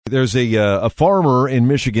There's a farmer in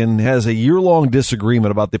Michigan has a year-long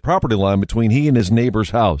disagreement about the property line between he and his neighbor's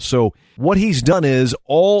house. So what he's done is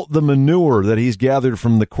all the manure that he's gathered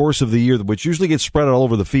from the course of the year, which usually gets spread out all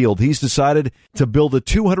over the field, he's decided to build a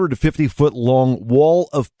 250-foot-long wall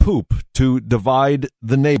of poop to divide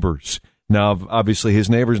the neighbors. Now, obviously, his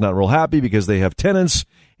neighbor's not real happy because they have tenants,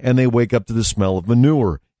 and they wake up to the smell of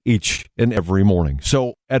manure each and every morning.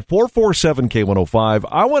 So at 447-K105,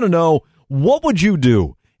 I want to know, what would you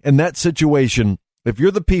do in that situation if you're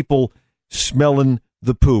the people smelling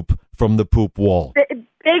the poop from the poop wall? Big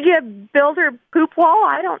builder poop wall?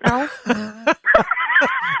 I don't know.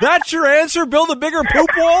 That's your answer? Build a bigger poop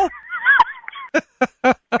wall? Be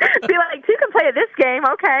like, you can play at this game,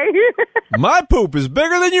 okay? My poop is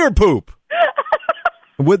bigger than your poop.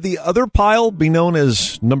 Would the other pile be known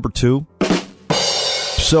as number 2?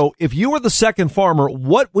 So if you were the second farmer,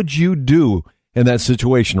 what would you do in that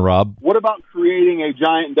situation, Rob? What about creating a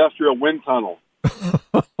giant industrial wind tunnel?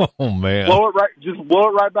 Oh, man. Just blow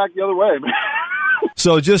it right back the other way, man.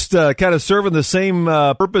 So just kind of serving the same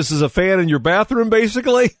purpose as a fan in your bathroom,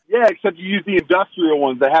 basically? Yeah, except you use the industrial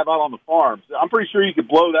ones they have out on the farms. I'm pretty sure you could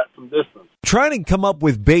blow that from distance. Trying to come up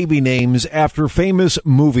with baby names after famous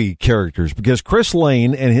movie characters, because Chris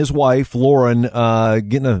Lane and his wife, Lauren,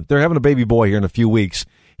 they're having a baby boy here in a few weeks.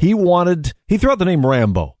 He threw out the name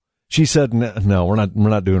Rambo. She said, no, we're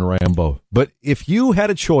not doing Rambo. But if you had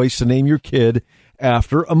a choice to name your kid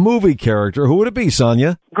after a movie character, who would it be,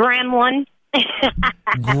 Sonia? Gremlin.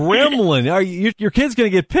 Gremlin. Your kid's going to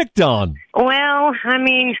get picked on. Well, I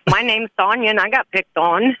mean, my name's Sonia, and I got picked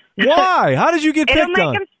on. Why? How did you get picked on?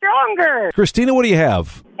 It'll make him stronger. Christina, what do you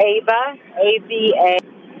have? Ava, A-V-A.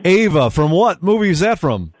 Ava, from what movie is that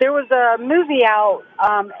from? There was a movie out,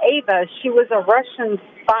 Ava. She was a Russian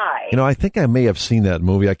spy. I think I may have seen that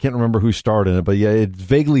movie. I can't remember who starred in it, but yeah, it's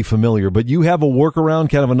vaguely familiar. But you have a workaround,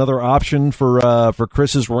 kind of another option for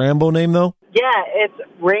Chris's Rambo name, though? Yeah, it's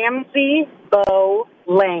Ramsey Bo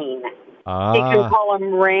Lane. You can call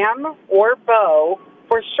him Ram or Bo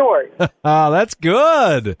for short. That's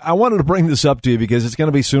good. I wanted to bring this up to you because it's going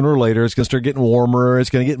to be sooner or later. It's going to start getting warmer. It's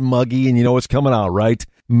going to get muggy, and you know what's coming out, right?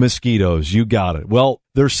 Mosquitoes. You got it. Well,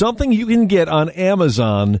 there's something you can get on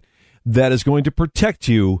Amazon that is going to protect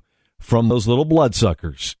you from those little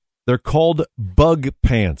bloodsuckers. They're called bug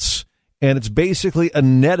pants, and it's basically a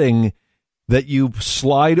netting that you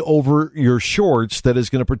slide over your shorts that is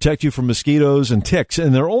going to protect you from mosquitoes and ticks.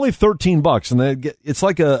 And they're only $13, and it's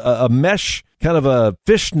like a mesh, kind of a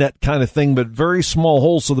fishnet kind of thing, but very small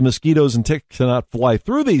holes so the mosquitoes and ticks cannot fly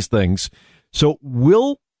through these things. So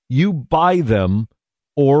will you buy them,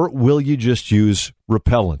 or will you just use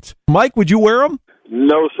repellent? Mike, would you wear them?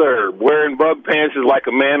 No, sir. Wearing bug pants is like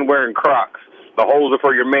a man wearing Crocs. The holes are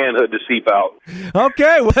for your manhood to seep out.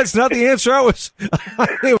 Okay, well, that's not the answer I was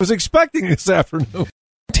expecting this afternoon.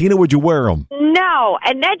 Tina, would you wear them? No,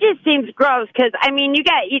 and that just seems gross because, I mean, you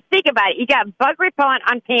think about it. You got bug repellent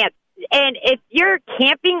on pants. And if you're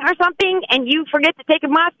camping or something and you forget to take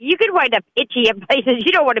them off, you could wind up itchy in places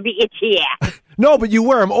you don't want to be itchy at. No, but you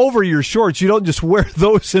wear them over your shorts. You don't just wear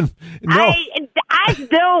those in. No. I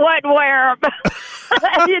still wouldn't wear them.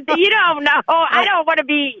 You don't know. I don't want to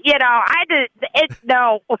be,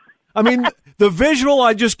 no. I mean, the visual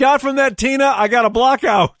I just got from that, Tina, I got to block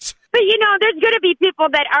out. But, there's going to be people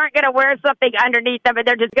that aren't going to wear something underneath them, and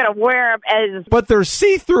they're just going to wear them as... But they're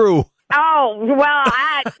see-through. Oh, well,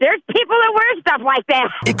 there's people that wear stuff like that.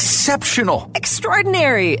 Exceptional.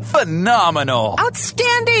 Extraordinary. Phenomenal.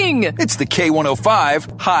 Outstanding. It's the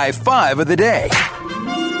K105 High Five of the Day.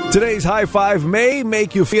 Today's High Five may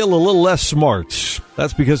make you feel a little less smart.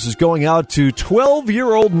 That's because it's going out to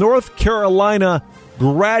 12-year-old North Carolina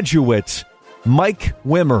graduate Mike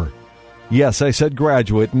Wimmer. Yes, I said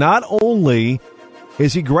graduate. Not only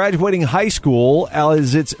is he graduating high school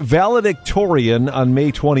as its valedictorian on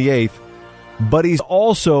May 28th, but he's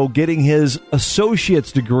also getting his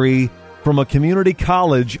associate's degree from a community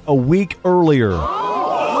college a week earlier.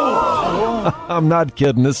 I'm not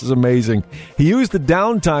kidding. This is amazing. He used the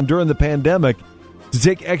downtime during the pandemic to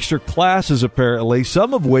take extra classes, apparently,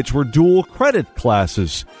 some of which were dual credit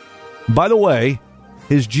classes. By the way,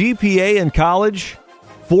 his GPA in college,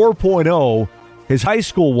 4.0. His high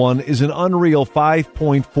school one is an unreal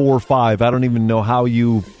 5.45. I don't even know how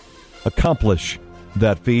you accomplish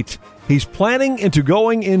that feat. He's planning into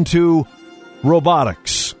going into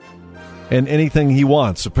robotics and anything he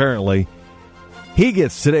wants, apparently. He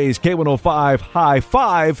gets today's K105 High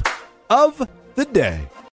Five of the Day.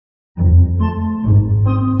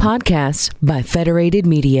 Podcasts by Federated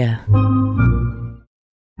Media.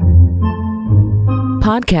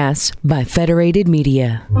 Podcasts by Federated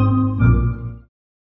Media.